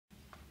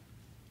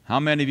How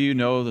many of you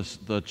know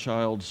the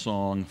child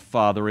song,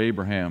 Father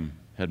Abraham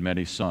had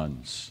many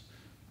sons?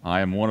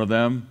 I am one of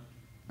them,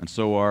 and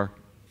so are,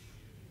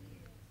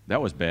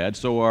 that was bad,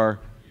 so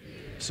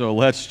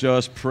let's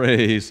just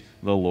praise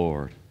the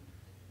Lord.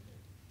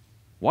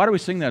 Why do we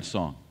sing that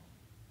song?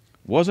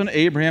 Wasn't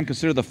Abraham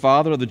considered the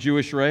father of the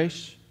Jewish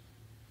race?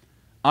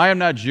 I am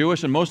not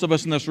Jewish, and most of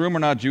us in this room are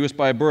not Jewish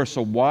by birth,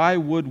 so why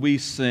would we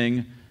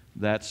sing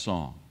that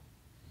song?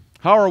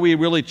 How are we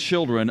really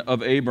children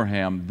of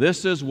Abraham?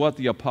 This is what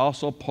the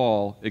Apostle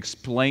Paul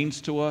explains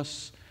to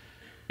us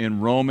in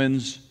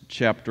Romans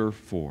chapter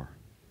 4.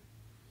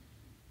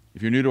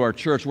 If you're new to our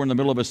church, we're in the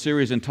middle of a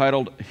series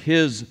entitled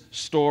His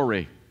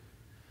Story.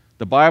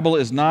 The Bible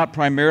is not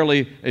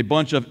primarily a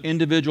bunch of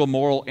individual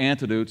moral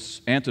antidotes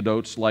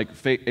like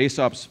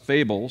Aesop's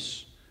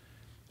fables.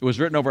 It was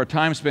written over a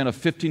time span of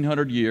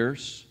 1,500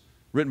 years,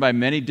 written by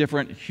many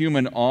different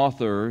human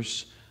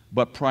authors,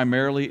 but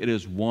primarily it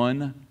is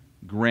one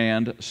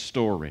grand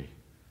story,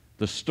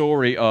 the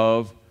story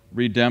of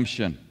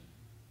redemption.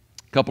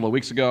 A couple of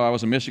weeks ago, I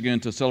was in Michigan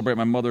to celebrate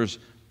my mother's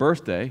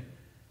birthday,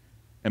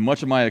 and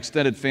much of my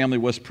extended family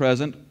was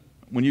present.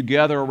 When you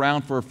gather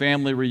around for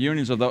family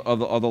reunions of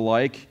the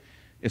like,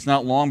 it's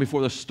not long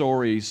before the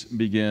stories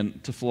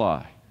begin to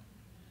fly.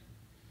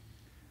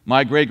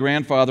 My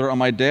great-grandfather on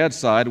my dad's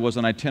side was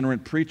an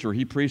itinerant preacher.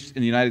 He preached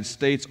in the United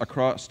States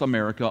across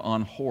America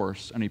on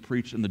horse, and he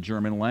preached in the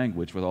German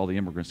language with all the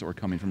immigrants that were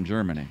coming from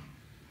Germany.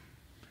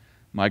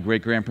 My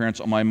great-grandparents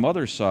on my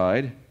mother's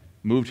side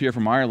moved here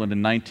from Ireland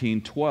in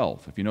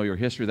 1912. If you know your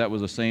history, that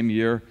was the same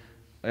year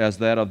as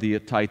that of the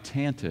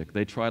Titanic.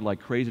 They tried like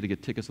crazy to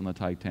get tickets on the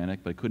Titanic,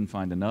 but couldn't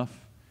find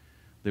enough.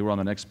 They were on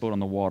the next boat on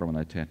the water when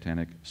the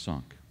Titanic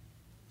sunk.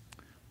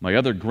 My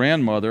other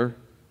grandmother,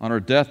 on her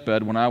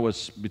deathbed when I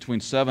was between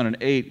 7 and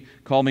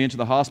 8, called me into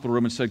the hospital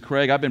room and said,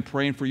 "Craig, I've been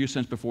praying for you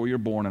since before you were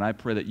born, and I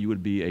pray that you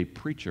would be a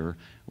preacher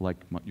like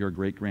your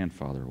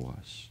great-grandfather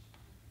was."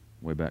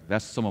 Way back.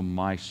 That's some of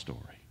my story.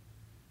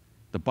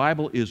 The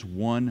Bible is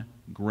one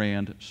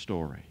grand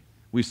story.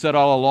 We said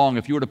all along,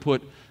 if you were to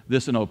put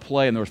this in a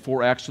play, and there were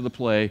 4 acts to the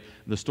play,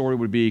 the story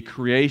would be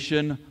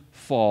creation,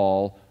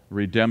 fall,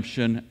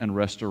 redemption, and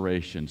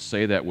restoration.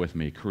 Say that with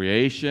me.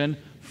 Creation,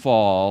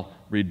 fall,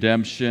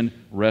 redemption,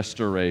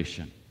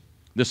 restoration.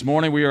 This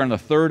morning we are in the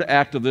 3rd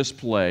act of this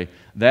play.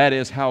 That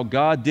is how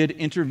God did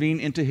intervene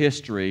into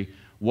history,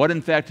 what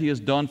in fact He has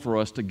done for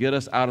us to get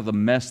us out of the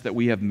mess that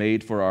we have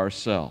made for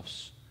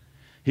ourselves.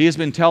 He has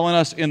been telling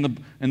us in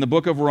the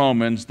book of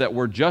Romans that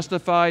we're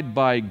justified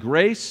by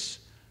grace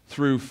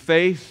through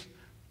faith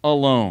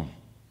alone.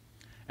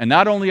 And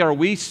not only are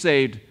we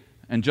saved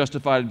and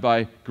justified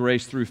by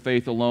grace through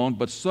faith alone,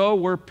 but so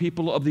were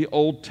people of the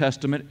Old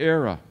Testament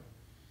era.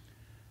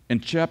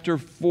 In chapter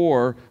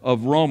 4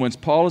 of Romans,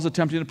 Paul is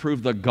attempting to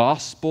prove the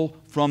gospel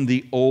from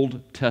the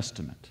Old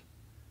Testament.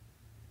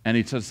 And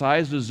he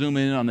decides to zoom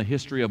in on the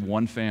history of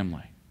one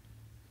family,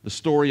 the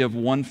story of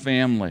one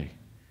family,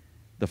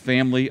 the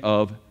family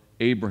of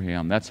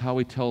Abraham. That's how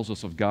he tells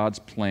us of God's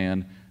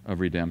plan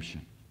of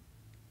redemption.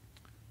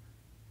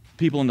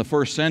 People in the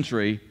first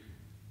century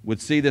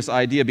would see this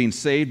idea of being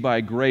saved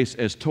by grace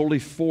as a totally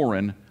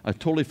foreign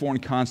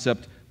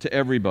concept to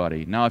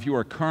everybody. Now, if you are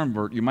a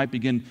convert, you might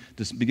begin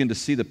to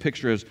see the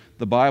picture as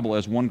the Bible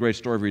as one great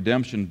story of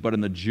redemption, but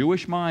in the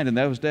Jewish mind in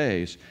those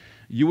days,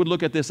 you would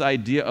look at this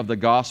idea of the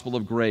gospel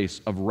of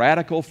grace, of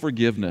radical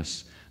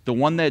forgiveness, the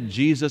one that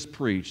Jesus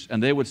preached,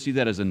 and they would see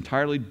that as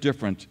entirely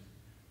different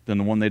than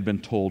the one they'd been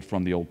told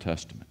from the Old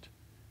Testament.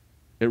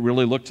 It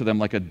really looked to them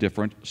like a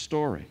different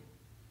story.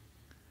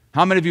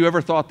 How many of you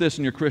ever thought this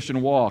in your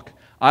Christian walk?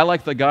 I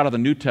like the God of the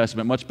New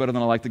Testament much better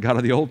than I like the God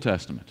of the Old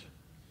Testament.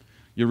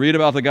 You read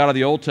about the God of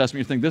the Old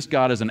Testament, you think this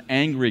God is an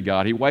angry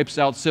God. He wipes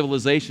out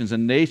civilizations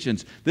and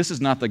nations. This is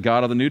not the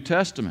God of the New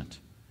Testament.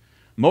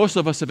 Most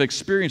of us have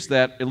experienced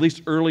that, at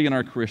least early in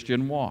our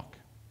Christian walk.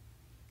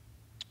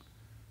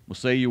 Well,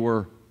 say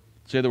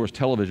there was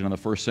television in the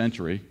first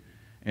century,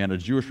 and a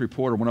Jewish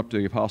reporter went up to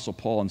the Apostle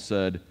Paul and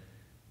said,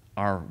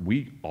 "Are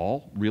we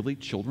all really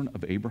children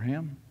of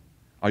Abraham?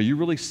 Are you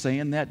really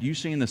saying that? You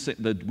saying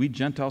that we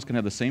Gentiles can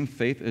have the same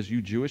faith as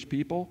you Jewish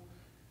people?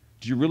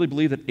 Do you really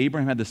believe that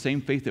Abraham had the same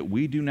faith that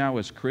we do now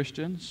as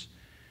Christians?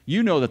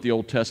 You know that the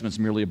Old Testament is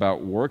merely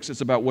about works.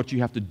 It's about what you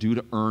have to do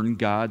to earn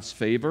God's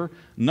favor.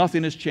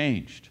 Nothing has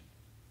changed."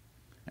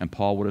 And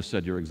Paul would have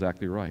said, "You're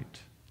exactly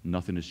right.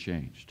 Nothing has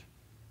changed.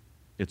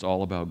 It's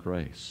all about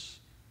grace,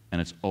 and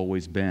it's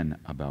always been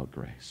about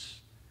grace."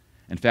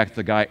 In fact,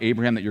 the guy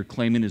Abraham that you're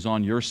claiming is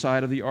on your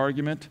side of the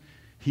argument,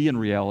 he in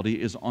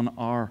reality is on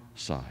our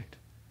side.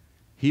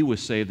 He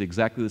was saved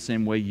exactly the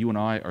same way you and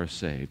I are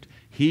saved.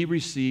 He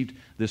received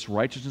this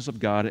righteousness of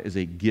God as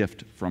a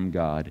gift from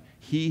God.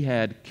 He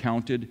had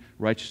counted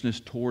righteousness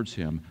towards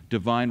him,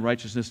 divine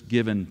righteousness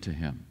given to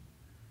him.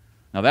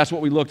 Now that's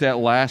what we looked at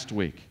last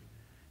week.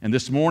 And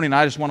this morning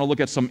I just want to look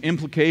at some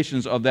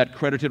implications of that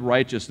credited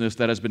righteousness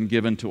that has been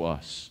given to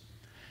us.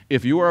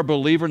 If you are a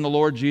believer in the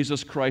Lord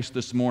Jesus Christ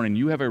this morning,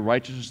 you have a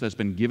righteousness that's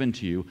been given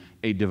to you,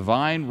 a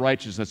divine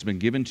righteousness that's been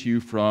given to you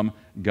from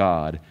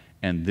God,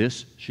 and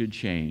this should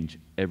change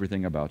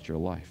everything about your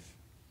life.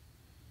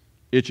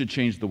 It should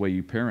change the way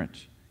you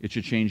parent. It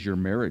should change your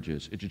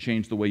marriages. It should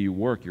change the way you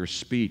work, your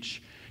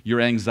speech, your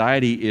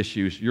anxiety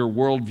issues, your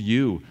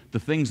worldview, the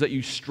things that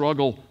you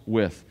struggle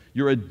with,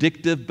 your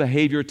addictive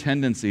behavior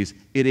tendencies.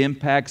 It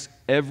impacts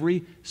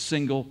every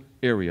single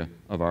area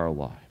of our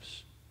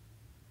lives.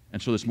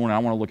 And so this morning I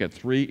want to look at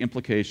 3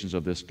 implications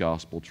of this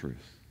gospel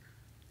truth.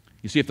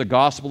 You see, if the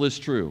gospel is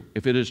true,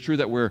 if it is true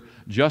that we're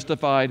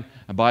justified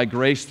by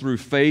grace through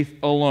faith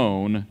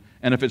alone,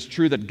 and if it's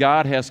true that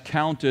God has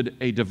counted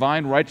a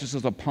divine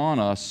righteousness upon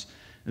us,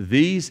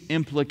 these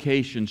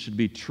implications should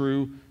be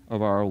true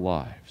of our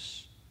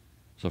lives.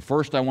 So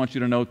first I want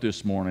you to note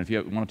this morning, if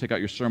you want to take out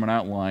your sermon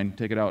outline,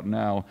 take it out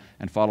now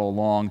and follow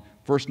along.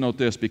 First note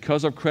this: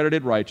 because of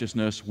credited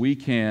righteousness, we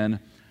can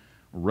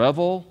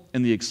revel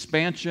in the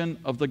expansion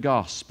of the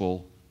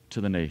gospel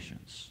to the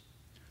nations.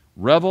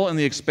 Revel in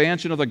the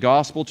expansion of the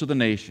gospel to the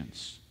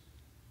nations.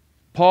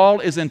 Paul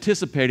is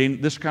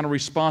anticipating this kind of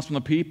response from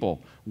the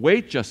people.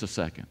 Wait just a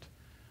second.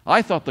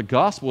 I thought the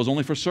gospel was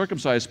only for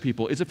circumcised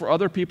people. Is it for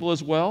other people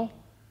as well?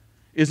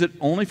 Is it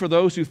only for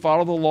those who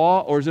follow the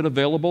law, or is it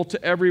available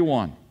to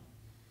everyone?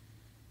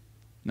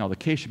 Now, the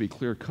case should be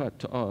clear-cut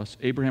to us.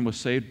 Abraham was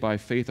saved by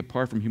faith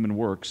apart from human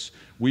works.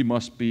 We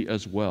must be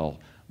as well.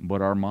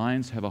 But our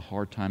minds have a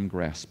hard time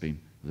grasping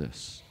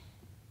this.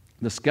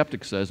 The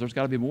skeptic says there's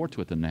got to be more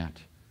to it than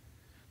that.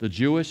 The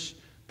Jewish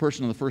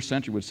person in the first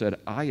century would have said,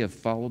 I have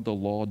followed the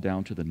law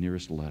down to the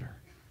nearest letter.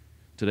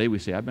 Today we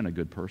say, I've been a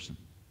good person.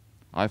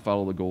 I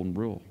follow the golden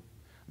rule.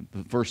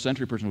 The first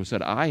century person would have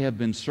said, I have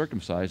been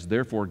circumcised,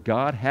 therefore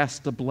God has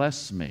to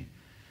bless me.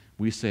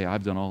 We say,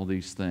 I've done all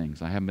these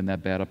things. I haven't been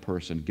that bad a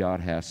person. God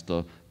has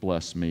to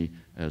bless me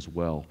as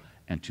well.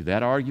 And to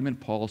that argument,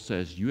 Paul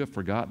says, you have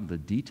forgotten the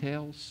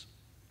details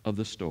of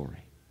the story.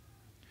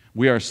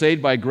 We are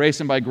saved by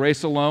grace and by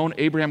grace alone.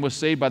 Abraham was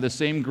saved by the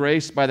same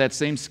grace, by that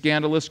same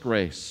scandalous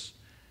grace.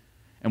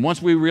 And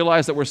once we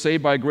realize that we're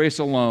saved by grace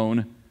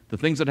alone, the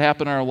things that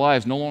happen in our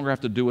lives no longer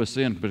have to do us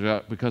in,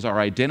 because our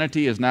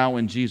identity is now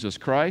in Jesus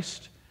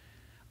Christ.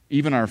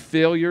 Even our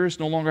failures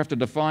no longer have to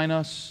define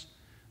us.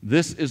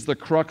 This is the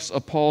crux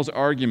of Paul's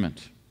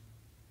argument.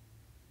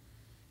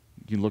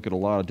 You can look at a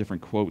lot of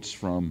different quotes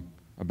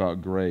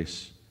about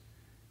grace.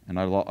 And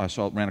I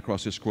ran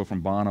across this quote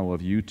from Bono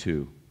of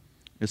U2.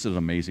 This is an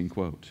amazing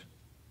quote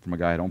from a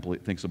guy I don't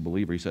think's a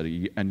believer. He said,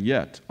 and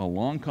yet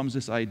along comes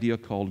this idea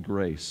called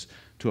grace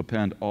to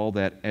append all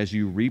that as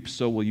you reap,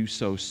 so will you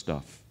sow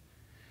stuff.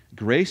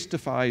 Grace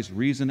defies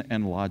reason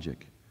and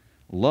logic.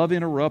 Love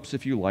interrupts,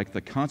 if you like,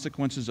 the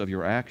consequences of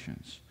your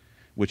actions,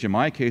 which in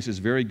my case is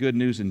very good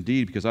news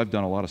indeed, because I've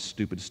done a lot of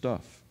stupid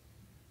stuff.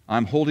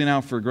 I'm holding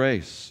out for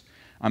grace.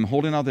 I'm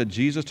holding out that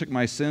Jesus took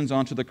my sins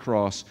onto the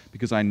cross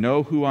because I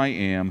know who I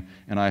am,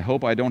 and I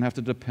hope I don't have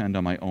to depend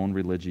on my own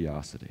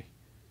religiosity.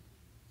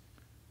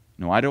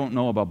 No, I don't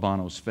know about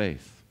Bono's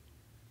faith.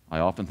 I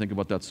often think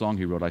about that song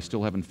he wrote, I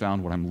still haven't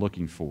found what I'm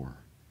looking for.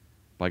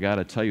 But I got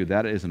to tell you,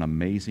 that is an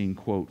amazing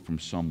quote from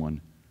someone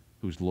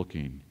who's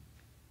looking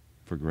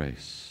for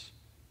grace.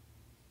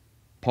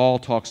 Paul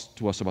talks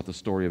to us about the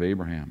story of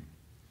Abraham.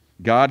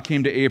 God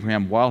came to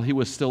Abraham while he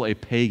was still a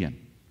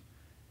pagan,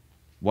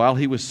 while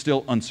he was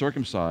still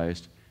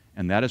uncircumcised,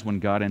 and that is when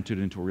God entered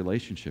into a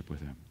relationship with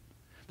him.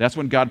 That's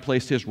when God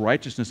placed his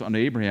righteousness on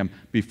Abraham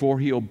before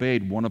he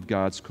obeyed one of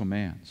God's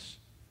commands.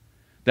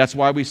 That's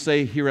why we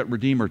say here at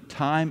Redeemer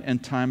time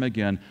and time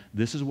again,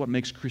 this is what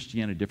makes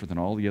Christianity different than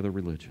all the other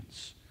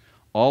religions.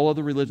 All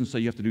other religions say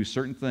you have to do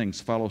certain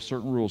things, follow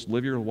certain rules,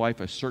 live your life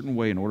a certain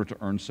way in order to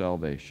earn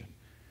salvation.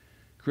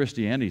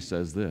 Christianity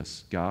says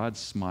this: God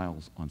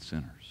smiles on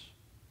sinners.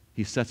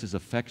 He sets his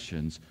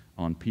affections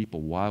on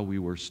people while we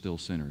were still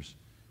sinners.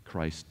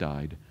 Christ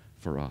died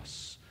for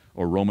us.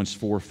 Or Romans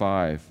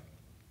 4:5,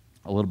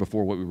 a little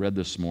before what we read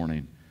this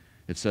morning.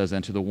 It says,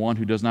 and to the one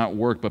who does not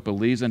work but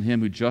believes in him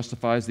who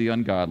justifies the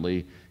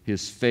ungodly,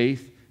 his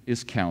faith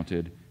is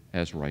counted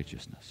as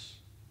righteousness.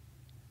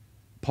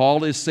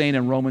 Paul is saying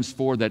in Romans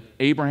 4 that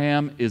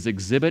Abraham is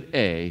exhibit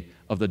A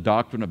of the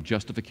doctrine of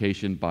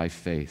justification by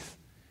faith.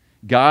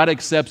 God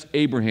accepts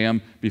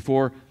Abraham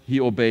before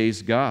he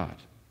obeys God.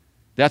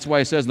 That's why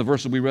he says in the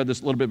verses we read this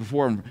a little bit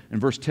before, in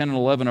verse 10 and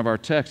 11 of our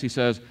text, he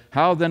says,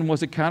 how then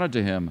was it counted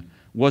to him?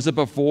 Was it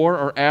before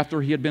or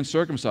after he had been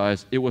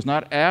circumcised? It was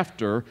not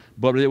after,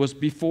 but it was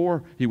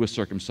before he was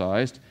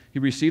circumcised. He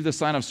received the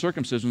sign of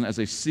circumcision as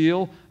a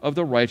seal of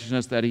the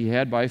righteousness that he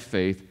had by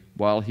faith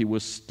while he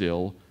was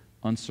still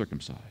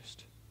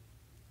uncircumcised.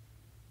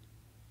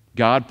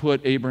 God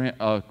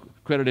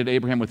credited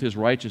Abraham with his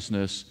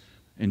righteousness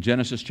in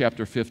Genesis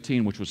chapter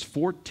 15, which was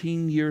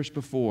 14 years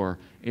before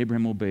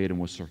Abraham obeyed and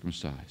was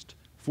circumcised.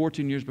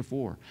 14 years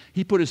before.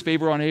 He put his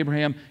favor on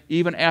Abraham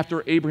even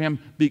after Abraham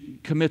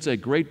commits a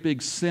great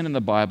big sin in the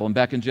Bible, and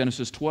back in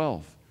Genesis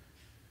 12.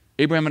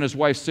 Abraham and his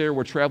wife Sarah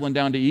were traveling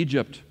down to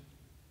Egypt.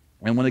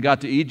 And when they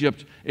got to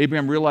Egypt,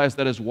 Abraham realized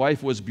that his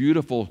wife was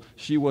beautiful.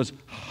 She was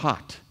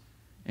hot.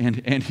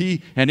 And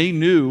he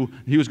knew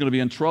he was going to be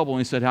in trouble. And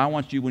he said, I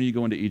want you, when you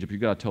go into Egypt,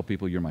 you've got to tell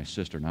people you're my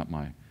sister, not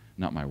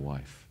my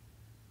wife.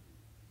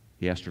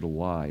 He asked her to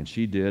lie, and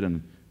she did,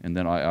 and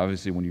then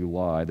obviously when you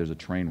lie, there's a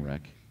train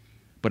wreck.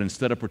 But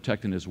instead of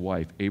protecting his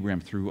wife, Abraham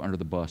threw her under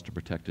the bus to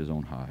protect his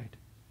own hide.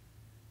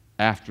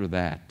 After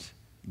that,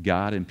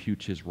 God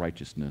imputes his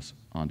righteousness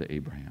onto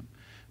Abraham.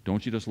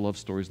 Don't you just love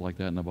stories like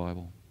that in the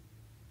Bible?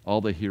 All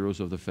the heroes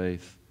of the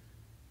faith.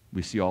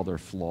 We see all their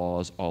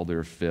flaws, all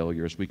their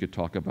failures. We could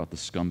talk about the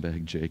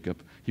scumbag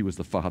Jacob. He was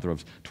the father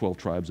of 12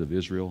 tribes of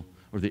Israel.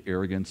 Or the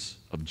arrogance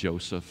of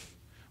Joseph.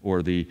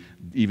 Or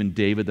even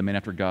David, the man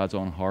after God's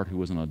own heart, who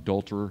was an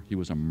adulterer. He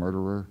was a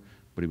murderer,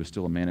 but he was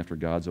still a man after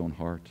God's own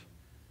heart.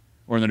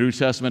 Or in the New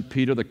Testament,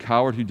 Peter, the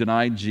coward who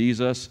denied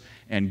Jesus.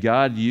 And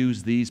God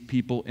used these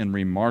people in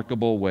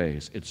remarkable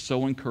ways. It's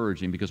so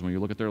encouraging because when you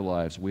look at their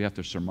lives, we have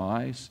to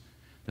surmise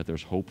that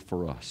there's hope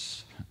for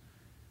us.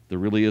 There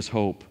really is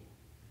hope.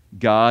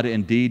 God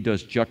indeed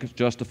does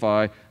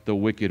justify the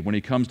wicked. When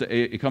he comes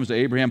to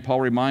Abraham, Paul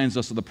reminds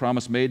us of the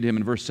promise made to him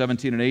in verse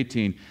 17 and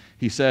 18.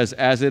 He says,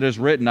 "As it is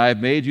written, I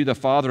have made you the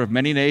father of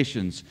many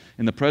nations.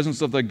 In the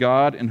presence of the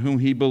God in whom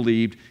he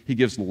believed, he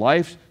gives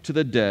life to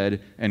the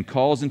dead and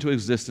calls into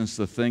existence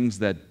the things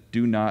that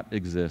do not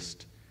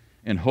exist.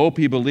 In hope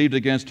he believed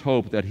against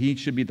hope that he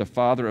should be the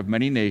father of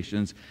many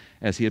nations,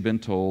 as he had been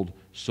told,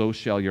 so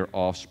shall your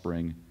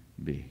offspring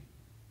be."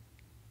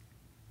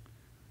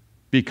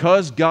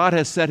 Because God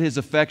set his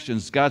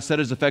affections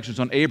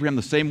on Abraham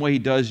the same way he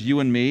does you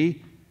and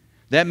me,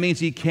 that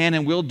means he can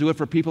and will do it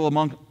for people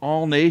among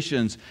all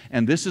nations.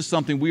 And this is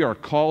something we are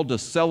called to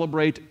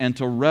celebrate and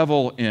to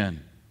revel in.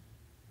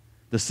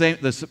 The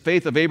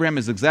faith of Abraham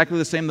is exactly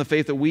the same as the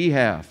faith that we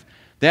have.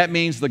 That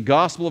means the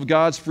gospel of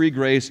God's free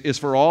grace is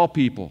for all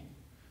people.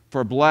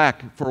 For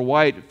black, for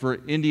white,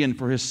 for Indian,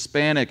 for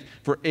Hispanic,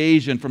 for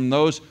Asian, from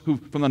those who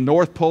from the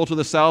North Pole to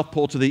the South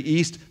Pole, to the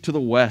East to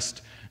the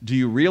West. Do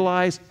you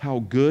realize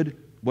what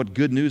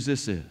good news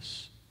this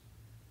is?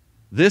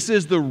 This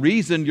is the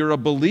reason you're a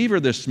believer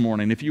this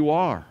morning, if you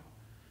are.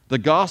 The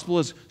gospel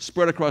is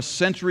spread across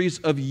centuries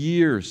of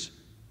years,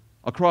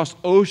 across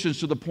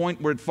oceans to the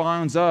point where it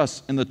finds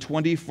us in the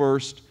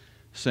 21st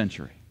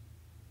century.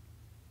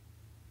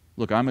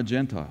 Look, I'm a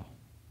Gentile,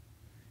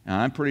 and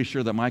I'm pretty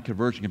sure that my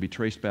conversion can be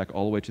traced back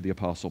all the way to the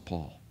Apostle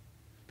Paul,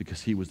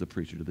 because he was the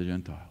preacher to the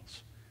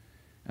Gentiles.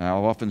 And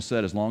I've often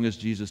said, as long as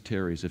Jesus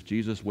tarries, if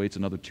Jesus waits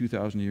another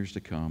 2,000 years to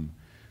come,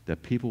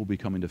 that people will be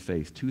coming to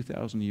faith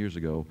 2,000 years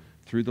ago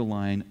through the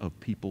line of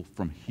people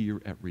from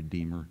here at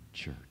Redeemer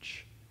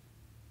Church.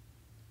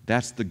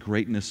 That's the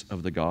greatness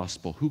of the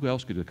gospel. Who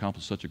else could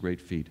accomplish such a great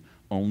feat?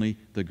 Only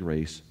the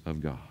grace of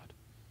God.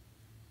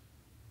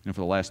 For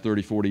the last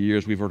 30, 40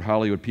 years, we've heard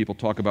Hollywood people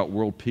talk about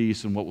world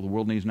peace, and what the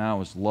world needs now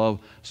is love,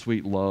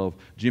 sweet love.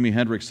 Jimi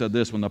Hendrix said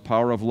this, when the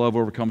power of love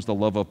overcomes the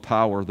love of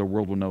power, the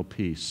world will know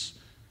peace.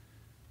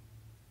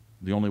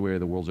 The only way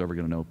the world's ever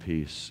going to know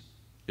peace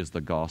is the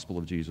gospel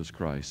of Jesus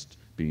Christ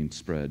being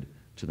spread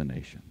to the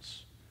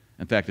nations.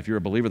 In fact, if you're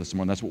a believer this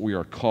morning, that's what we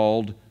are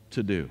called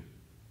to do.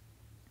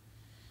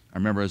 I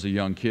remember as a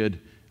young kid,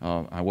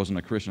 I wasn't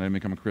a Christian. I didn't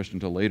become a Christian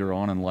until later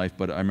on in life,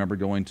 but I remember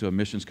going to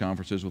missions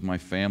conferences with my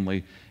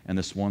family, and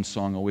this one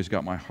song always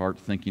got my heart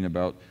thinking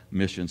about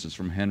missions. It's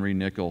from Henry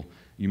Nickel.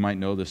 You might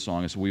know this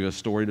song. It's, "We have a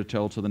story to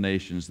tell to the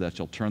nations that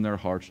shall turn their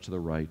hearts to the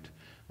right.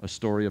 A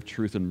story of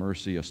truth and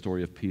mercy, a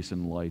story of peace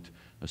and light,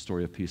 a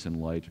story of peace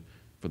and light.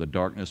 For the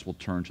darkness will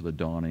turn to the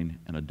dawning,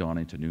 and a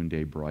dawning to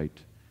noonday bright,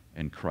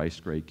 and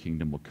Christ's great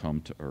kingdom will come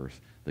to earth,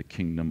 the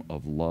kingdom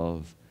of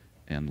love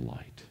and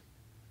light."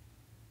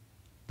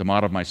 The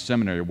motto of my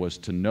seminary was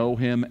to know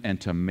him and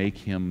to make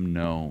him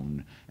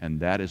known.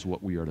 And that is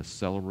what we are to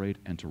celebrate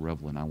and to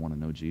revel in. I want to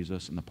know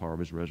Jesus and the power of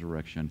his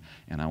resurrection,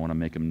 and I want to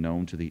make him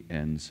known to the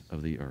ends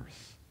of the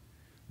earth.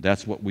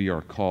 That's what we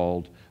are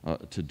called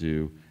to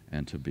do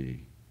and to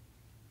be.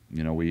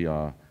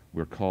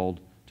 We're called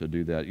to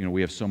do that.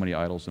 We have so many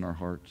idols in our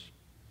hearts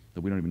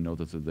that we don't even know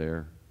that they're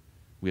there.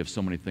 We have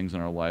so many things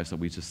in our lives that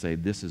we just say,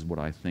 this is what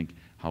I think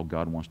how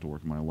God wants to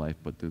work in my life.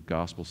 But the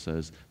gospel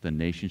says the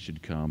nation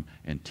should come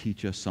and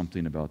teach us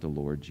something about the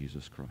Lord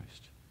Jesus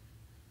Christ.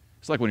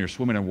 It's like when you're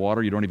swimming in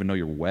water, you don't even know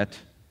you're wet.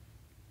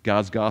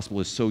 God's gospel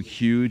is so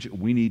huge,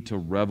 we need to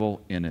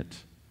revel in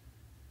it.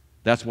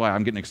 That's why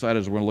I'm getting excited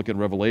as we're going to look at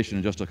Revelation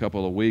in just a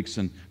couple of weeks.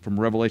 And from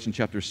Revelation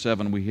chapter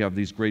 7, we have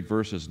these great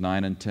verses,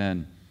 9 and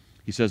 10.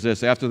 He says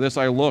this, "After this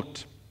I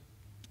looked,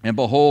 and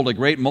behold, a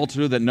great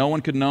multitude that no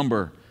one could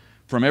number,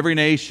 from every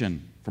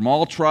nation, from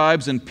all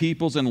tribes and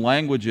peoples and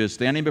languages,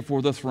 standing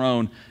before the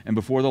throne and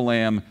before the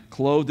Lamb,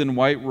 clothed in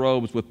white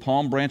robes with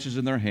palm branches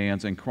in their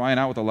hands, and crying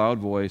out with a loud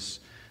voice,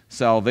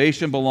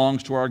 'Salvation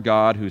belongs to our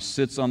God who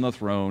sits on the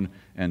throne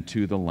and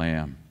to the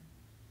Lamb.'"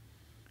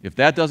 If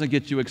that doesn't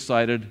get you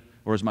excited,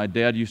 or as my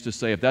dad used to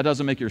say, if that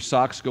doesn't make your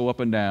socks go up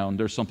and down,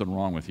 there's something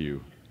wrong with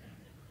you.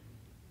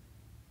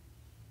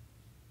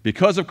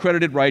 Because of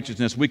credited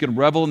righteousness, we can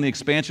revel in the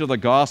expansion of the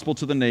gospel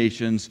to the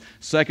nations.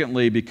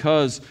 Secondly,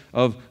 because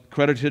of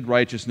credited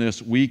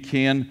righteousness, we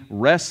can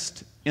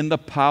rest in the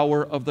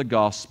power of the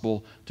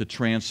gospel to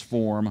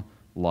transform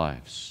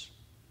lives.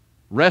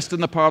 Rest in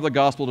the power of the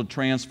gospel to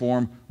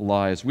transform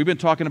lives. We've been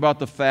talking about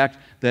the fact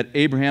that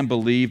Abraham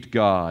believed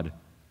God.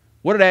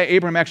 What did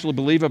Abraham actually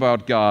believe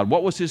about God?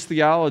 What was his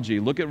theology?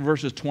 Look at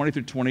verses 20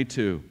 through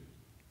 22.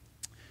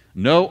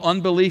 No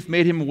unbelief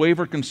made him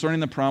waver concerning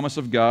the promise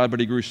of God, but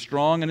he grew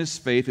strong in his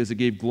faith as he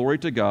gave glory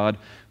to God,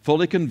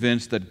 fully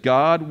convinced that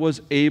God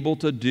was able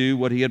to do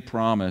what he had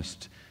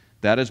promised.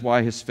 That is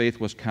why his faith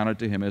was counted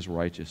to him as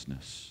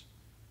righteousness.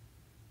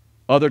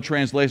 Other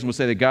translations would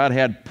say that God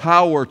had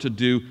power to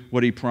do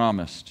what he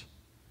promised.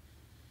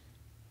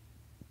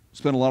 I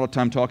spend a lot of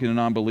time talking to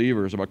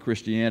non-believers about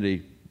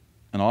Christianity,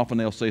 and often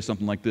they'll say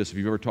something like this. If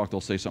you've ever talked,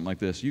 they'll say something like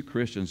this. You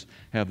Christians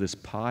have this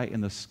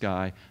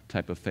pie-in-the-sky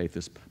type of faith,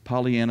 this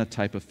Pollyanna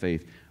type of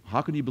faith.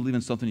 How can you believe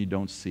in something you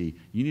don't see?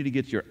 You need to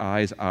get your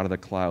eyes out of the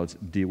clouds,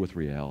 deal with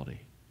reality.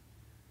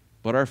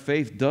 But our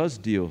faith does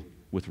deal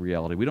with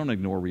reality. We don't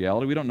ignore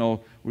reality.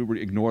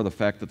 We ignore the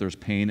fact that there's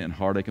pain and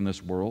heartache in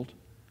this world.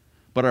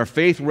 But our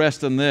faith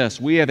rests in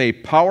this. We have a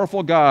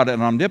powerful God,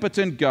 an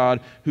omnipotent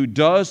God, who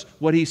does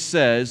what he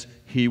says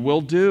he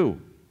will do.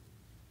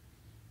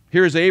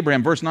 Here's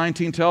Abraham. Verse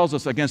 19 tells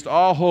us, against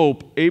all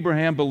hope,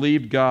 Abraham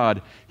believed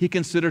God. He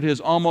considered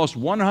his almost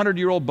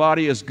 100-year-old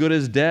body as good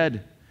as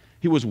dead.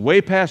 He was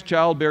way past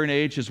childbearing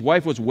age. His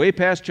wife was way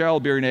past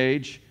childbearing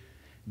age.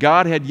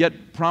 God had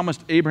yet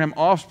promised Abraham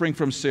offspring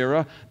from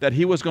Sarah, that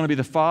he was going to be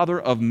the father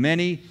of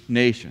many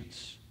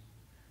nations.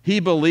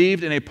 He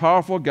believed in a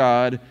powerful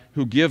God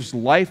who gives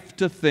life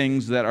to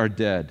things that are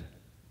dead.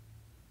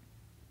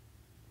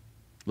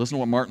 Listen to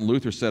what Martin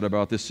Luther said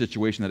about this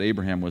situation that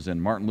Abraham was in.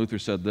 Martin Luther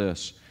said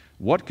this: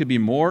 what could be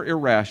more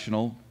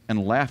irrational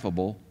and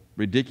laughable,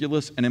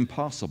 ridiculous and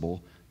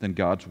impossible than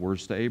God's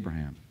words to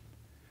Abraham?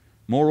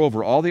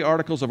 Moreover, all the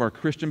articles of our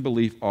Christian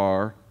belief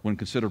are, when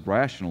considered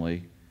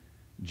rationally,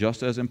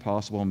 just as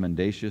impossible,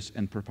 mendacious,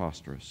 and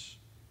preposterous.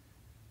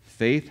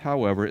 Faith,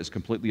 however, is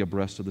completely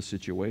abreast of the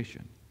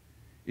situation.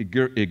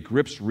 It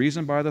grips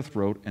reason by the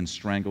throat and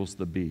strangles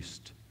the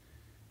beast.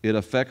 It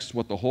affects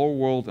what the whole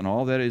world and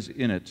all that is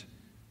in it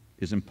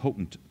is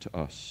impotent to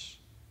us.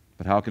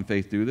 But how can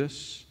faith do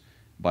this?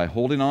 By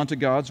holding on to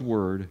God's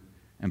word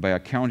and by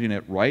accounting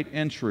it right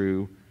and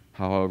true,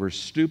 however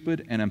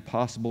stupid and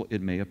impossible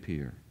it may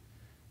appear.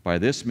 By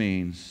this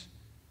means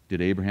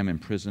did Abraham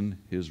imprison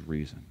his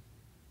reason.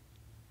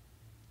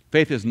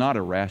 Faith is not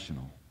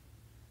irrational.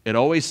 It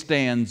always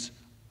stands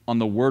on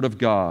the word of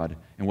God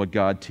and what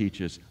God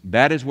teaches.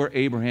 That is where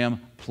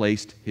Abraham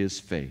placed his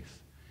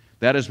faith.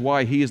 That is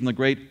why he is in the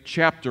great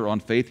chapter on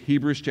faith,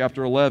 Hebrews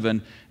chapter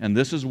 11, and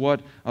this is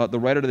what the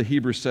writer to the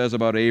Hebrews says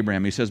about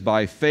Abraham. He says,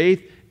 by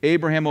faith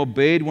Abraham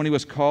obeyed when he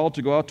was called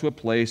to go out to a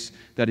place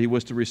that he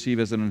was to receive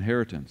as an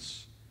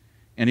inheritance.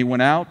 And he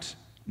went out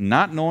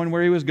not knowing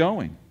where he was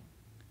going.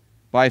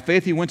 By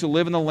faith he went to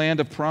live in the land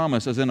of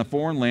promise, as in a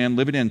foreign land,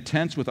 living in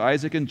tents with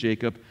Isaac and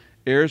Jacob,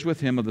 heirs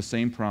with him of the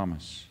same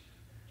promise.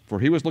 For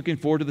he was looking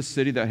forward to the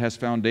city that has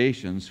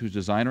foundations, whose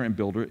designer and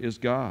builder is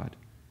God.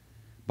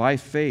 By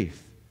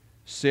faith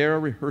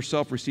Sarah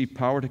herself received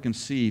power to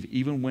conceive,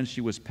 even when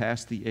she was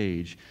past the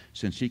age,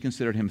 since she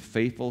considered him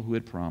faithful who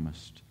had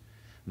promised.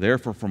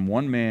 Therefore, from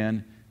one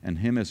man, and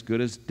him as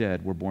good as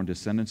dead, were born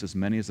descendants as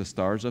many as the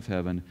stars of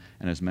heaven,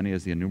 and as many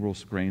as the innumerable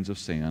grains of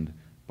sand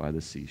by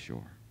the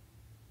seashore.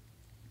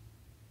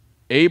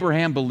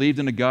 Abraham believed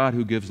in a God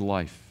who gives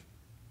life.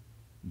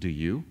 Do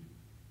you?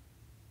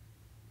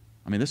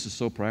 I mean, this is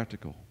so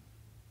practical.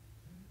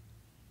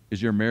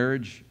 Is your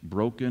marriage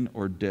broken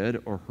or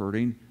dead or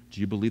hurting? Do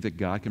you believe that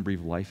God can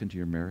breathe life into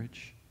your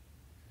marriage?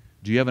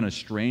 Do you have an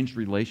estranged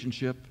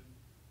relationship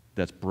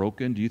that's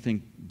broken? Do you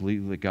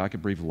believe that God can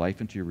breathe life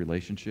into your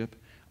relationship?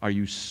 Are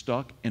you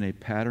stuck in a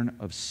pattern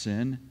of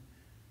sin?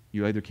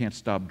 You either can't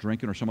stop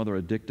drinking or some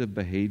other addictive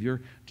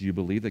behavior. Do you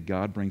believe that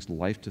God brings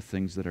life to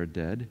things that are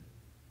dead?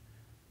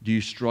 Do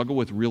you struggle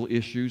with real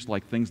issues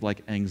like things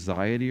like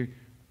anxiety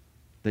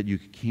that you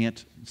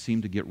can't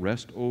seem to get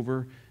rest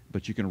over,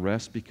 but you can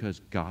rest because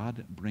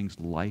God brings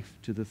life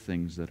to the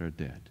things that are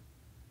dead?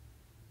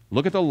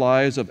 Look at the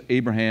lives of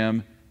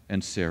Abraham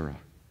and Sarah.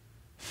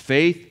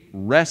 Faith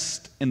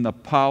rests in the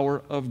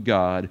power of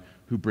God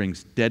who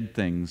brings dead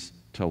things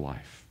to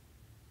life.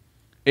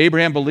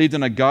 Abraham believed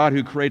in a God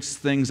who creates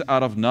things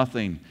out of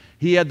nothing.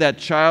 He had that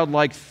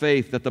childlike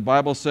faith that the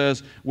Bible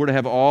says we're to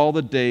have all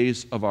the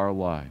days of our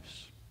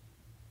lives.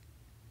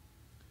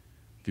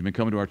 If you've been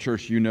coming to our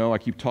church, you know I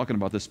keep talking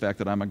about this fact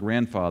that I'm a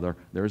grandfather.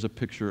 There's a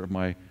picture of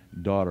my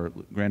granddaughter,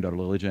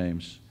 Lily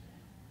James.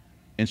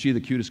 Isn't she the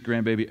cutest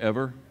grandbaby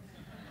ever?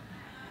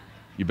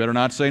 You better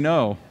not say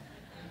no.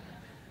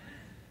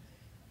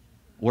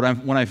 When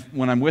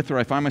I'm with her,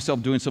 I find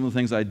myself doing some of the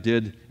things I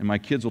did, and my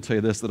kids will tell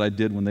you this, that I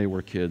did when they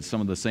were kids. Some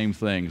of the same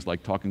things,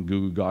 like talking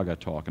goo goo gaga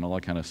talk and all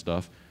that kind of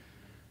stuff.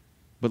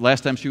 But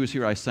last time she was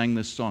here, I sang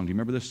this song. Do you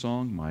remember this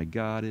song? My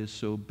God is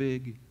so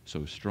big,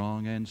 so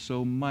strong, and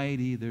so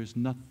mighty, there's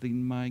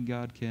nothing my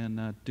God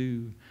cannot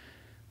do.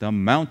 The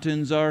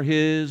mountains are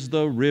His,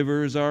 the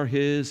rivers are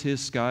His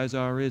skies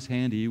are His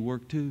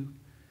handiwork too.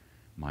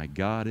 My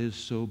God is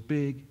so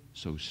big,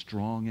 so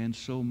strong, and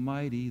so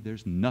mighty,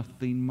 there's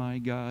nothing my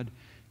God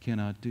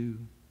cannot do.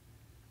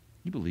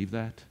 You believe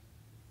that?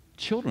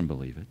 Children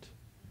believe it.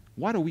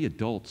 Why do we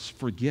adults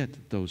forget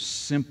those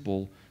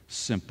simple,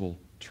 simple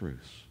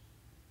truths?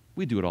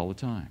 We do it all the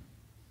time.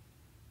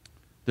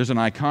 There's an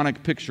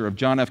iconic picture of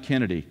John F.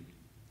 Kennedy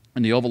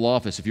in the Oval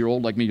Office. If you're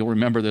old like me, you'll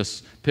remember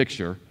this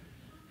picture.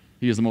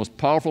 He is the most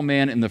powerful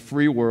man in the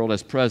free world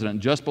as president.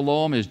 Just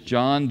below him is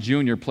John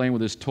Jr. playing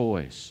with his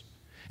toys.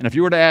 And if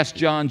you were to ask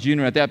John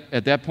Jr. at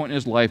that point in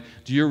his life,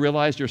 do you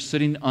realize you're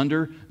sitting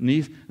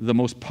underneath the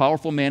most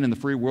powerful man in the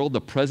free world,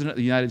 the President of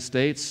the United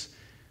States?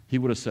 He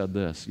would have said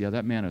this, yeah,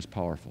 that man is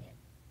powerful.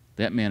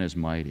 That man is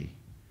mighty,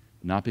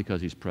 not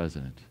because he's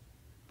president,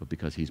 but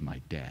because he's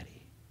my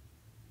daddy.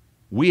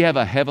 We have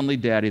a heavenly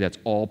daddy that's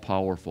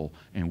all-powerful,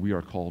 and we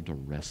are called to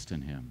rest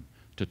in him,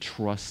 to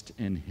trust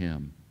in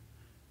him,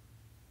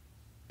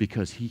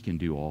 because he can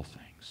do all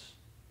things.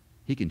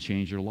 He can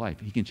change your life.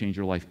 He can change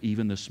your life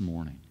even this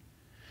morning.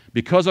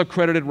 Because of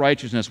credited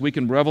righteousness, we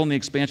can revel in the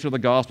expansion of the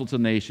gospel to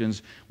the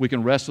nations. We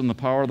can rest in the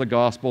power of the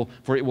gospel,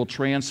 for it will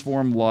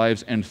transform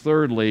lives. And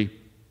thirdly,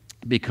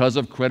 because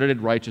of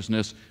credited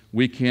righteousness,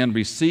 we can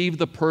receive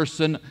the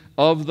person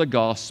of the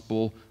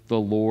gospel, the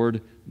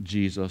Lord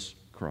Jesus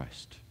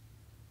Christ.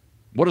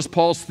 What is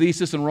Paul's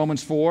thesis in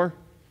Romans 4?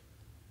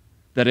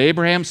 That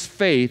Abraham's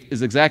faith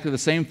is exactly the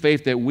same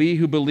faith that we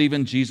who believe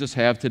in Jesus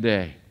have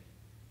today.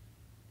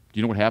 Do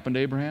you know what happened to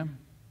Abraham?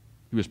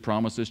 He was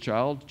promised this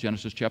child,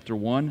 Genesis chapter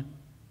 1.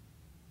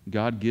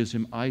 God gives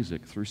him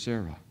Isaac through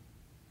Sarah.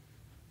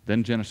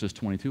 Then Genesis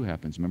 22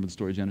 happens. Remember the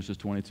story of Genesis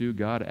 22?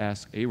 God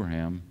asks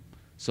Abraham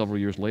several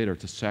years later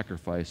to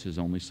sacrifice his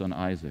only son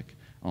Isaac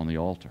on the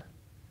altar.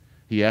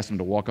 He asked him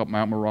to walk up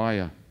Mount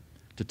Moriah,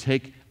 to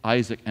take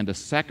Isaac and to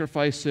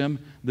sacrifice him,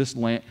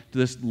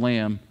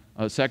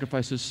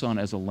 sacrifice his son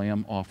as a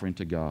lamb offering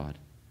to God.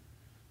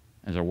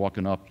 As they're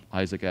walking up,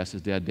 Isaac asks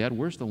his dad, Dad,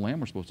 where's the lamb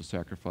we're supposed to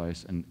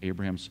sacrifice? And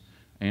Abraham's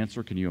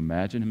answer, can you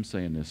imagine him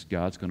saying this?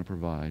 God's going to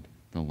provide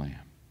the lamb.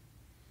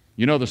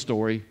 You know the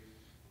story.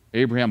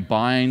 Abraham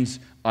binds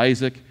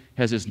Isaac,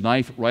 has his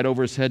knife right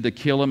over his head to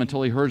kill him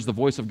until he hears the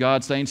voice of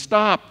God saying,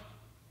 stop!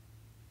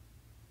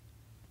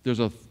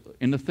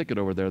 In the thicket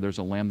over there, there's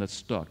a lamb that's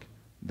stuck.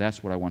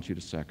 That's what I want you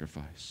to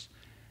sacrifice.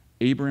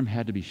 Abraham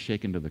had to be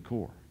shaken to the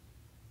core.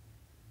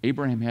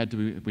 Abraham had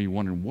to be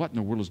wondering, what in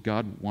the world is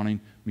God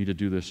wanting me to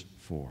do this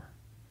for?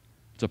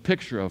 It's a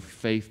picture of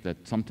faith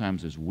that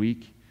sometimes is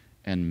weak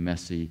and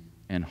messy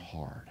and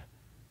hard.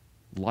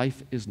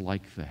 Life is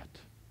like that.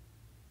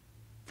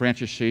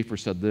 Francis Schaeffer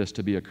said this,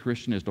 to be a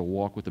Christian is to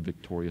walk with a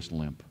victorious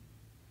limp.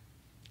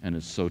 And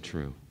it's so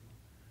true.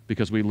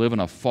 Because we live in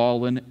a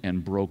fallen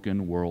and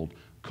broken world.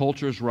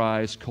 Cultures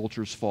rise,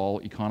 cultures fall,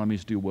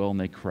 economies do well and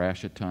they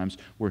crash at times.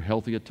 We're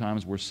healthy at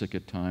times, we're sick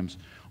at times.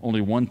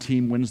 Only one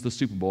team wins the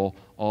Super Bowl,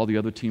 all the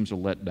other teams are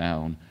let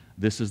down.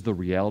 This is the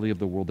reality of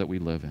the world that we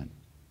live in.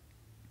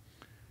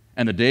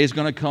 And the day is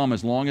going to come,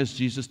 as long as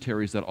Jesus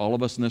tarries, that all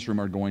of us in this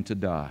room are going to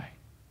die.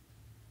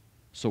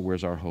 So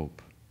where's our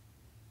hope?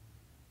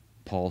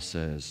 Paul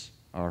says,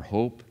 our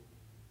hope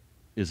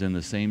is in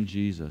the same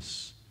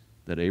Jesus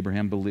that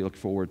Abraham looked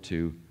forward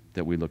to,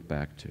 that we look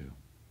back to.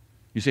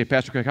 You say,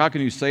 Pastor Craig, how can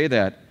you say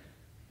that?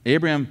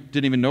 Abraham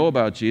didn't even know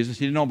about Jesus.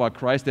 He didn't know about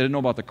Christ. They didn't know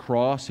about the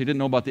cross. He didn't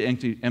know about the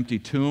empty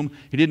tomb.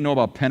 He didn't know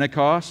about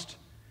Pentecost.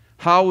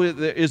 How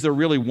is there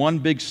really one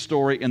big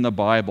story in the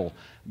Bible?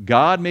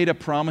 God made a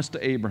promise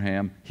to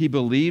Abraham. He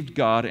believed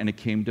God, and it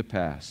came to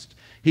pass.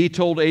 He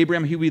told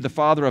Abraham he would be the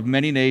father of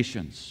many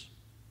nations.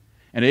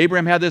 And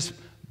Abraham had this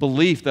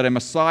belief that a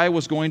Messiah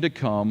was going to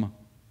come,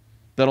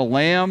 that a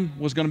lamb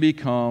was going to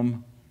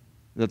become,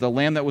 that the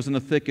lamb that was in the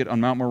thicket on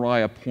Mount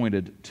Moriah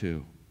pointed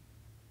to.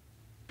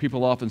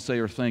 People often say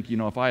or think,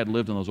 if I had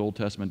lived in those Old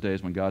Testament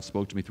days when God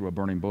spoke to me through a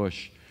burning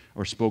bush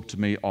or spoke to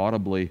me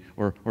audibly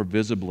or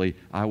visibly,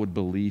 I would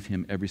believe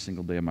him every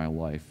single day of my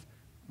life.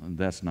 And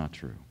that's not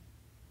true.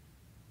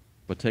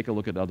 But take a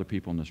look at other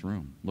people in this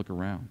room. Look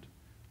around.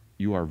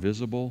 You are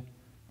visible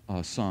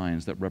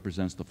signs that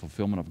represents the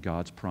fulfillment of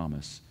God's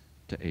promise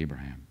to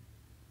Abraham.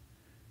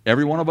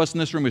 Every one of us in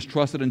this room is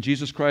trusted in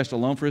Jesus Christ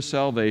alone for his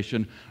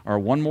salvation, or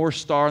one more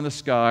star in the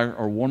sky,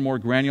 or one more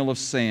granule of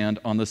sand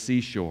on the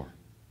seashore.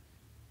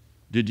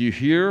 Did you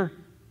hear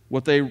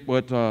what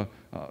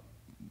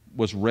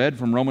was read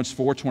from Romans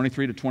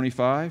 4:23 to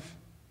 25?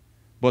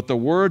 But the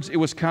words it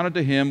was counted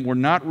to him were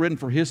not written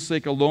for his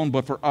sake alone,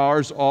 but for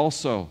ours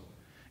also.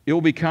 It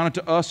will be counted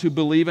to us who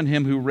believe in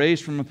him who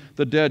raised from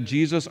the dead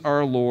Jesus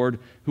our Lord,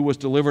 who was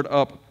delivered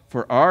up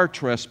for our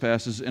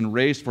trespasses and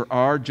raised for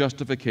our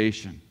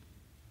justification.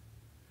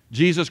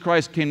 Jesus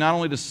Christ came not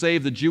only to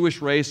save the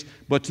Jewish race,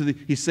 but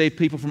he saved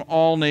people from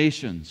all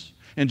nations.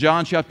 In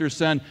John chapter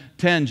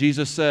 10,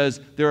 Jesus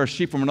says, there are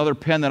sheep from another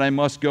pen that I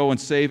must go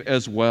and save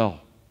as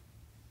well.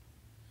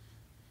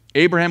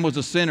 Abraham was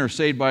a sinner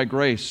saved by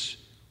grace.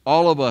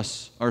 All of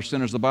us are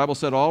sinners. The Bible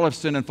said all have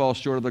sinned and fall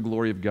short of the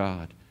glory of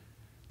God.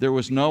 There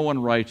was no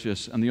one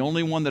righteous, and the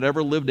only one that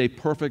ever lived a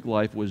perfect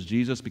life was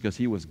Jesus, because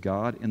he was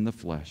God in the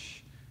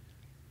flesh.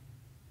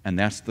 And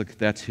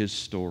that's his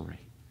story.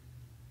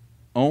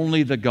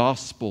 Only the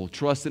gospel,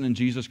 trusting in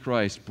Jesus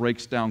Christ,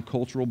 breaks down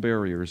cultural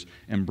barriers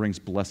and brings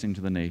blessing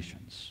to the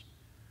nations.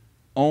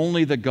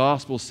 Only the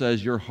gospel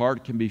says your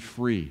heart can be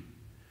free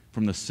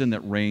from the sin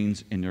that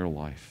reigns in your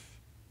life.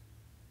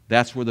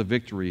 That's where the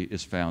victory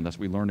is found. That's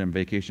what we learned in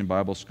Vacation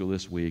Bible School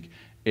this week.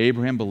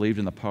 Abraham believed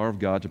in the power of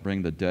God to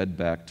bring the dead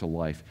back to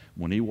life.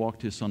 When he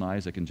walked his son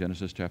Isaac in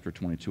Genesis chapter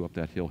 22 up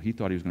that hill, he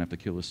thought he was going to have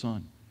to kill his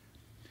son.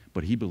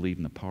 But he believed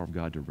in the power of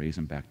God to raise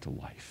him back to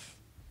life.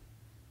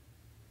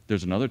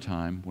 There's another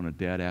time when a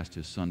dad asked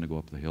his son to go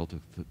up the hill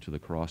to the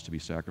cross to be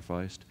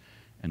sacrificed,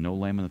 and no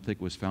lamb in the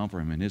thicket was found for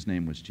him, and his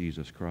name was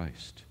Jesus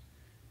Christ.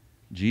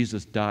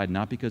 Jesus died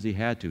not because he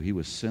had to. He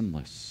was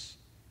sinless.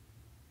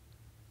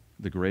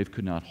 The grave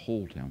could not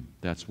hold him.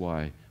 That's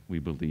why we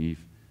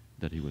believe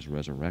that he was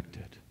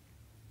resurrected.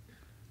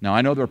 Now,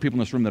 I know there are people in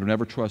this room that have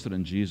never trusted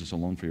in Jesus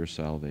alone for your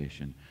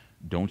salvation.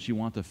 Don't you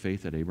want the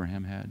faith that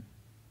Abraham had?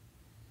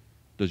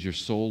 Does your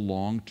soul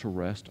long to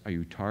rest? Are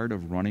you tired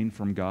of running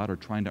from God or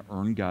trying to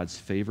earn God's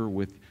favor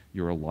with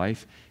your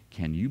life?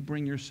 Can you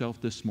bring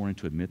yourself this morning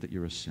to admit that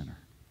you're a sinner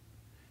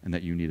and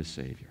that you need a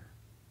Savior?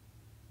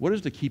 What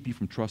is to keep you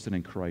from trusting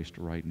in Christ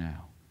right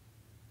now?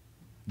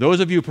 Those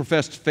of you who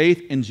professed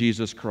faith in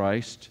Jesus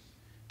Christ,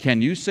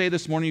 can you say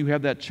this morning you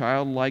have that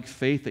childlike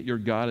faith that your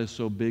God is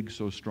so big,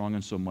 so strong,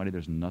 and so mighty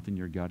there's nothing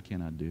your God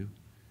cannot do?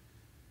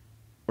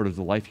 Or does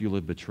the life you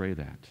live betray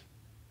that?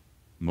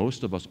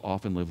 Most of us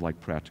often live like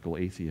practical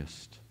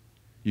atheists.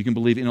 You can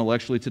believe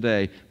intellectually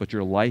today, but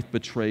your life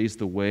betrays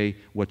the way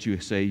what you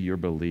say you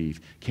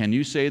believe. Can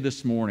you say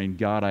this morning,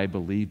 God, I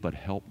believe, but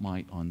help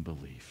my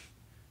unbelief?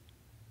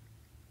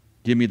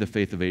 Give me the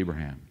faith of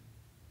Abraham.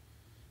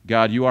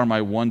 God, you are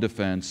my one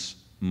defense,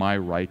 my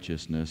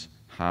righteousness,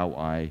 how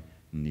I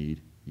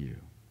need you.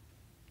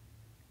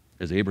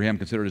 As Abraham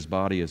considered his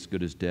body as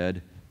good as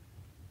dead,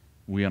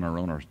 we on our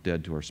own are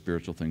dead to our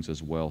spiritual things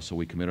as well. So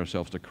we commit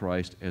ourselves to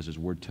Christ as his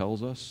word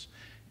tells us,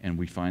 and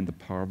we find the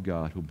power of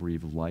God who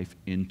breathed life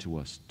into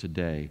us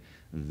today,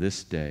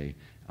 this day,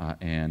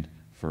 and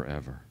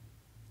forever.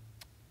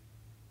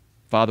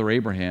 Father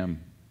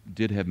Abraham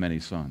did have many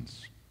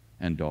sons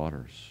and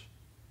daughters.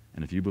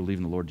 And if you believe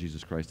in the Lord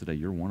Jesus Christ today,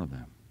 you're one of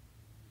them.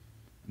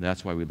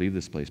 That's why we leave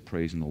this place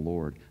praising the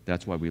Lord.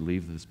 That's why we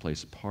leave this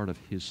place part of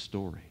his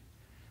story.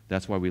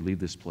 That's why we leave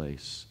this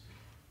place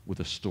with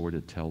a story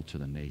to tell to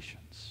the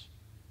nations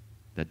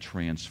that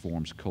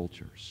transforms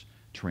cultures,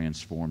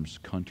 transforms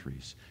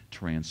countries,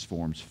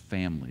 transforms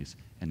families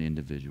and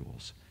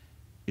individuals.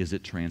 Is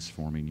it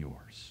transforming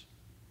yours?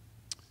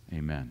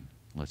 Amen.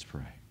 Let's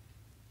pray.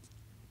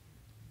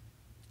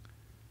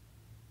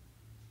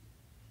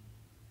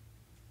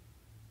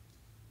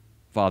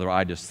 Father,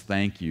 I just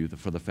thank you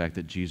for the fact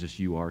that, Jesus,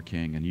 you are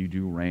King, and you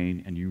do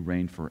reign, and you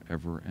reign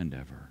forever and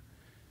ever.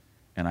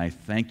 And I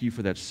thank you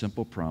for that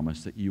simple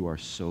promise that you are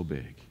so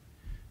big.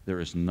 There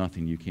is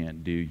nothing you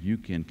can't do. You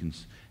can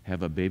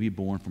have a baby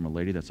born from a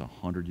lady that's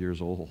 100 years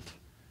old.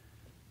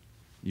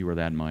 You are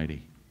that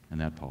mighty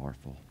and that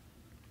powerful.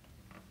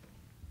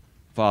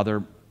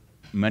 Father,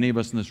 many of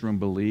us in this room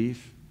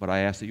believe, but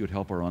I ask that you would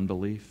help our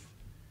unbelief.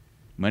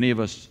 Many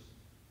of us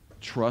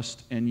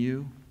trust in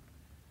you,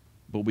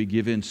 but we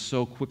give in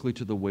so quickly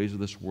to the ways of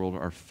this world,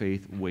 our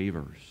faith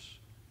wavers.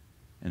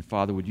 And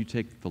Father, would you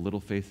take the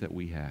little faith that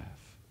we have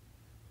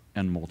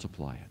and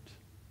multiply it?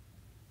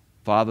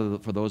 Father,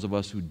 for those of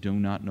us who do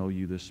not know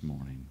you this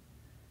morning,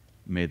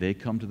 may they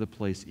come to the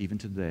place even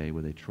today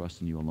where they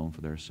trust in you alone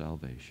for their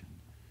salvation.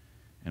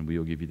 And we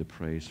will give you the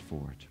praise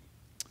for it.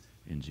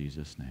 In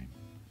Jesus' name,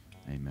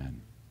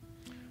 amen.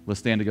 Let's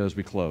stand together as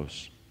we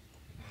close.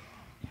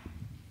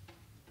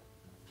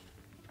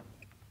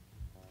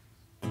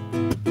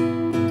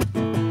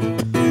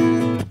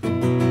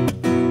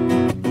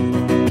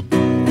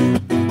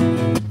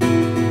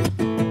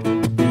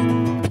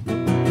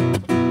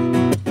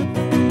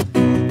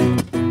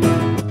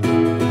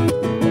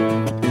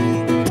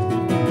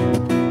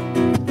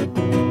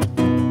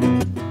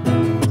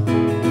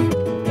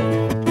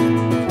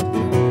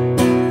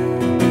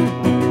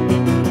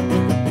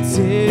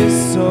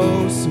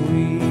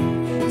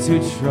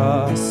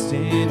 Trust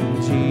in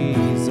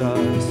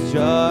Jesus,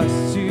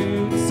 just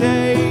to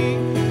take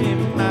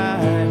him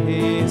at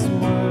his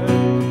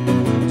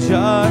word,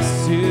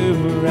 just to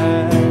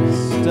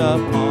rest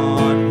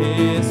upon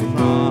his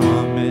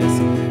promise,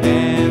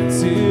 and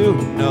to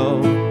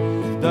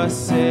know,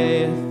 thus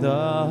saith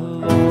the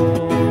Lord.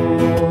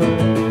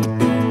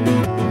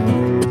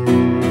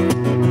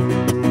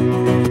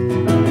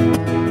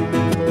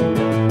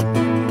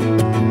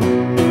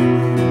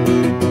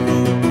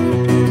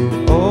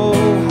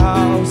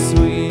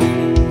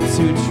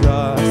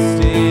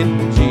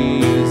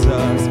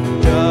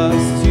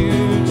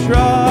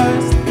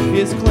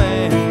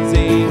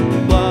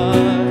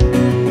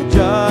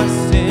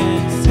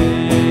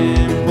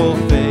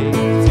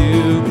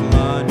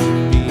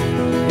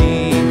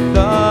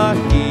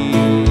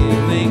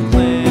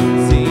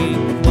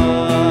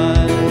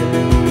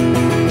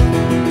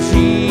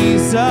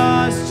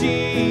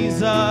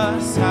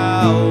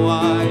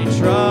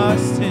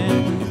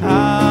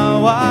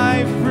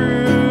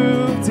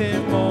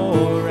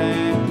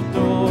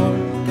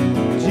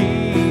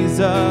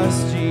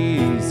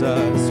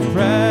 Jesus,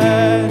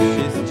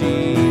 precious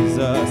Jesus.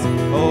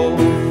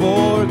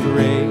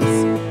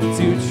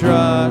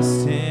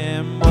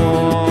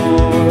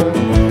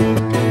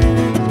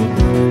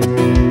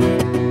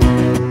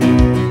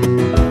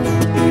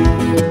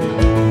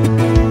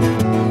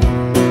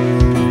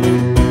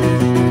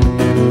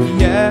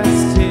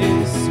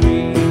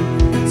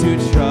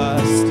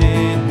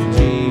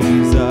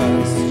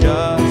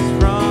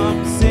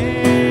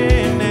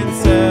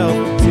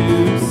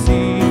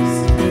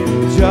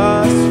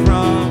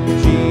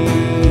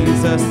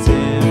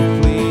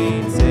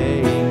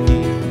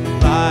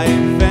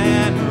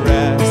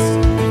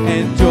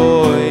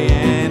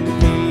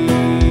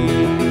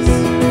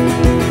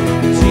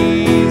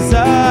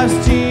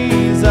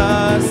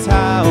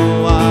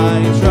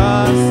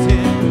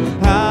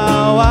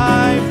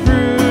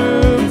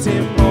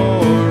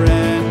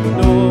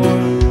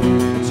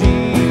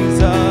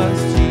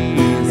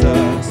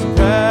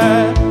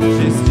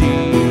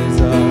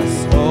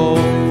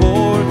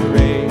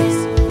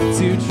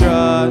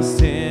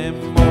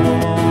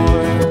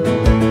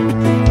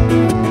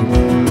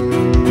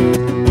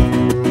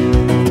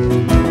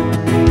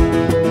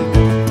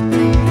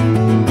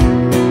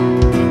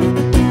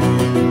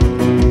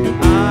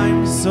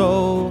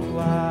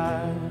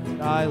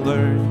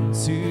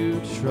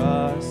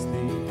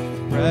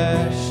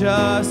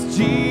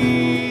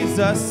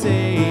 a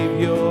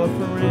Savior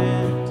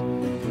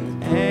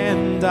friend,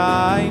 and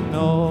I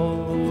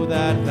know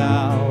that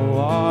thou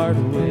art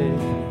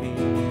with me,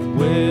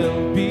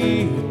 will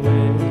be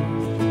with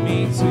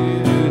me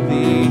to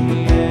the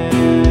end.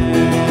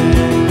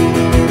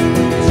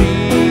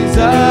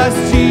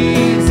 Jesus,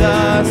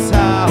 Jesus,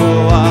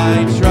 how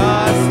I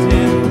trust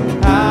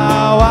him,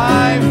 how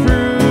I've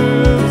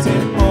proved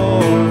him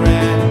more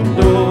and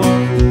more.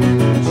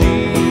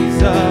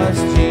 Jesus,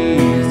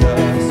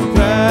 Jesus,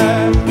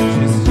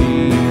 precious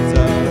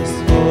Jesus,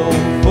 oh,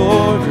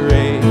 for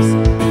grace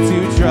to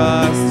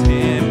trust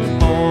him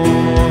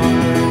more.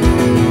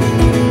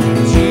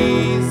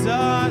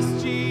 Jesus,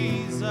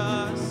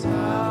 Jesus,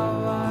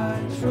 how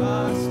I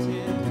trust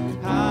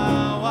him,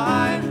 how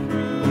I've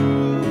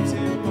proved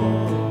him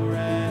more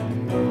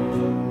and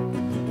more.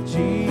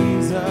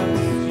 Jesus,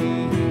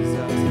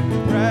 Jesus,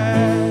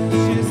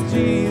 precious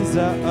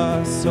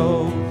Jesus, so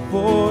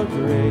for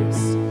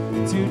grace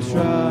to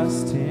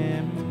trust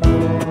him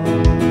more.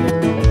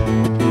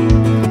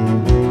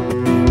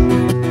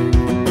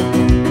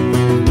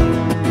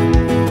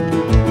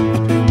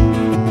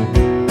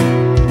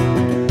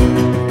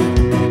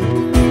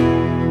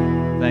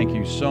 Thank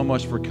you so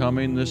much for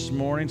coming this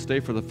morning. Stay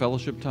for the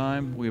fellowship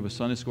time. We have a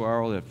Sunday school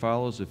hour that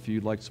follows. If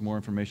you'd like some more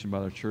information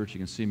about our church, you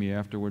can see me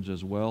afterwards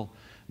as well.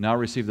 Now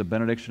receive the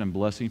benediction and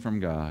blessing from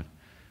God.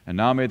 And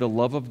now may the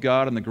love of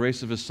God and the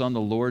grace of his Son, the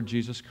Lord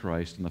Jesus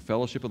Christ, and the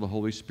fellowship of the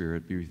Holy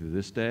Spirit be with you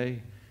this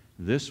day,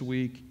 this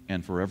week,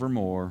 and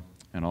forevermore.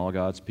 And all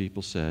God's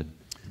people said,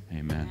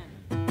 Amen.